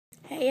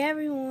Hey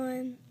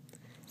everyone,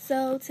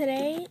 so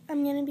today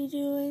I'm going to be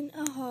doing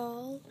a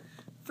haul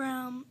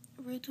from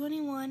Route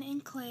 21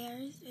 and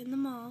Claire's in the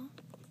mall.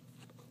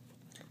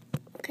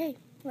 Okay,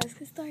 let's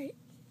get started.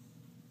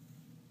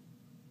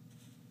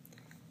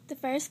 The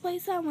first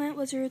place I went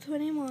was Route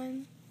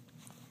 21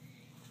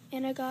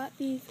 and I got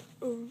these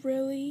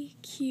really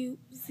cute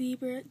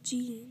zebra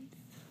jeans.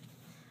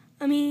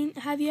 I mean,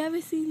 have you ever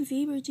seen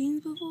zebra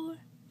jeans before?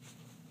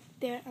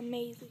 They're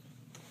amazing.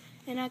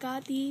 And I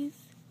got these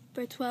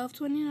for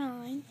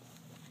 $12.29.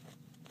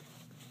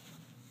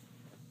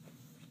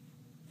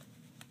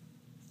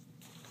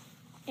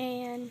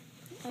 And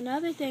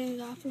another thing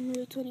I got from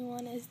Route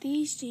 21 is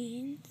these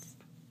jeans.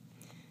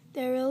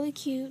 They're really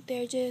cute.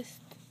 They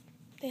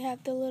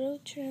have the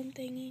little trim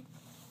thingy.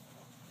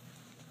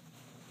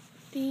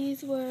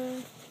 These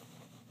were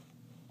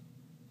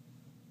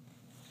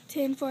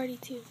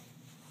 $10.42.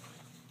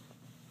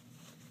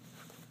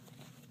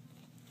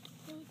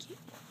 Really cute.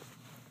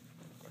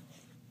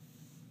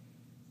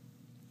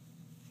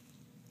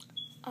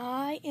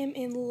 I am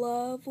in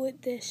love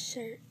with this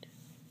shirt.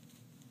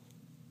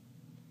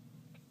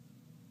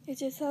 It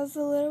just has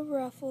the little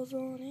ruffles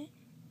on it.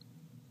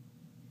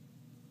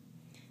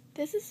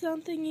 This is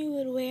something you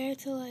would wear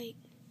to like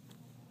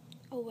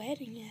a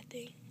wedding, I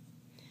think.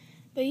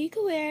 But you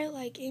could wear it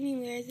like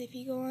anywhere if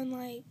you go on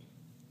like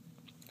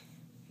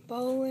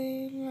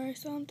bowling or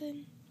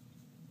something.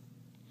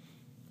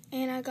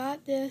 And I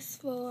got this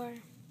for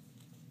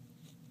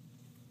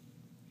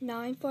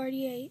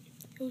 $9.48.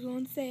 It was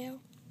on sale.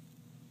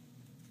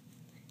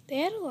 They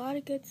had a lot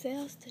of good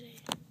sales today.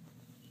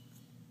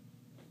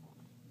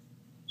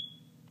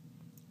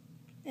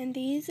 And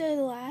these are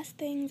the last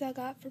things I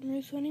got from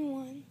Route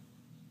 21.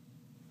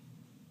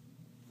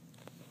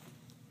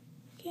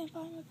 Can't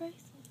find my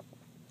bracelet.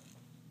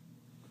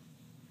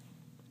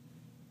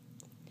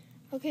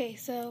 Okay,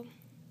 so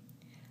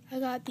I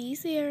got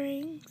these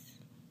earrings.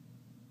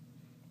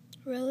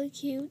 Really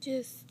cute,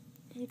 just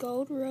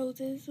gold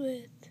roses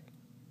with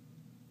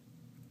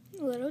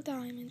little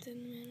diamonds in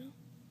the middle.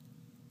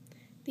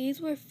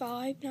 These were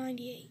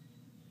 $5.98.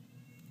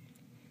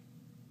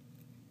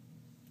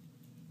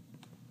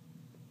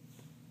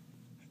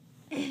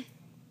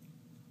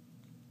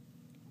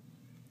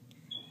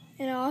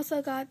 And I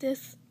also got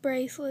this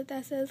bracelet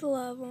that says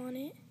love on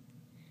it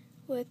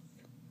with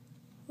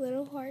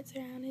little hearts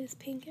around it. It's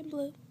pink and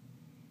blue.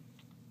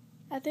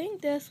 I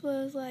think this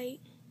was like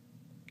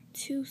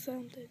 $2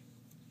 something.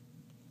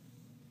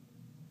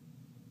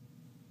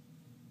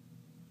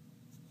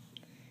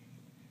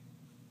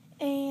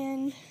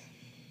 And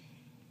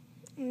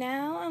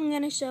now I'm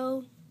going to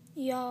show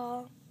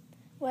y'all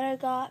what I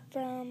got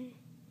from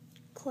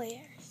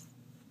Claire's.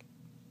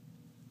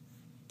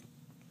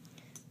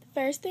 The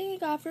first thing I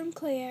got from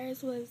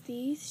Claire's was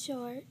these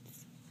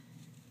shorts.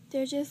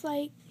 They're just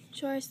like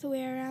shorts to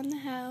wear around the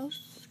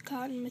house,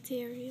 cotton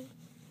material.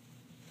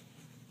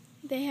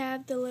 They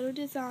have the little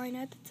design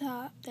at the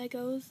top that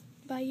goes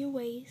by your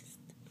waist.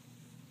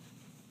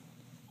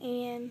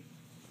 And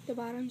the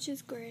bottom's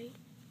just gray.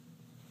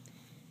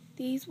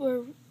 These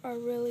are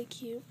really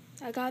cute.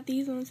 I got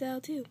these on sale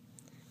too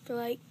for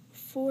like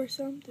 $4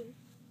 something.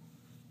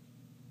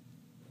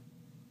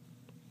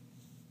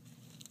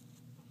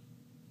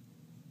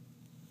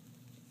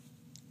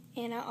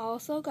 And I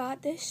also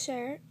got this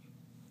shirt.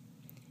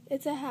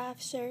 It's a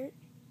half shirt.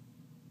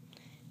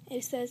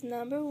 It says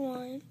number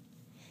 1.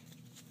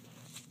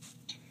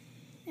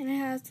 And it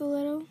has the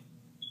little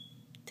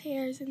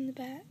tears in the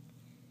back.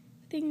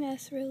 I think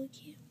that's really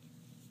cute.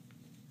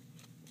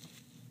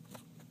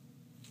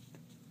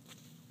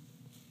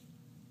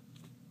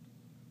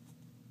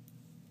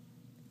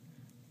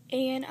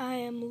 And I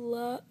am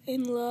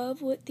in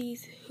love with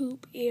these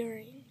hoop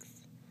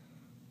earrings.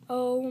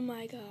 Oh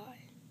my god.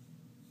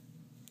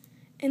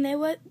 And they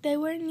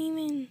weren't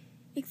even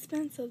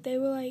expensive. They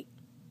were like,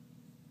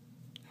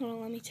 hold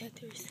on, let me check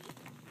the receipt.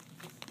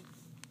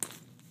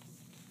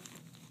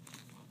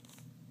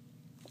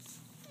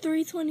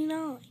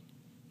 $3.29.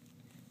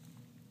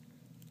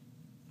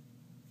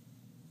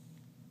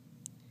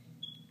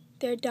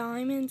 There are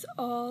diamonds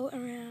all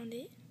around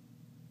it.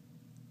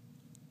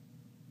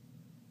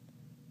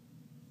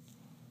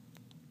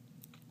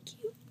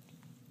 Cute.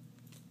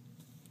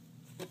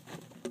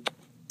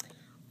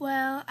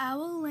 Well, I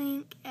will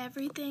link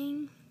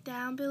everything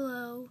down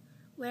below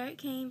where it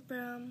came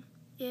from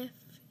if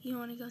you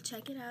want to go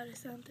check it out or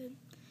something.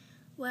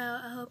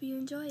 Well, I hope you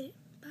enjoyed it.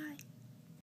 Bye.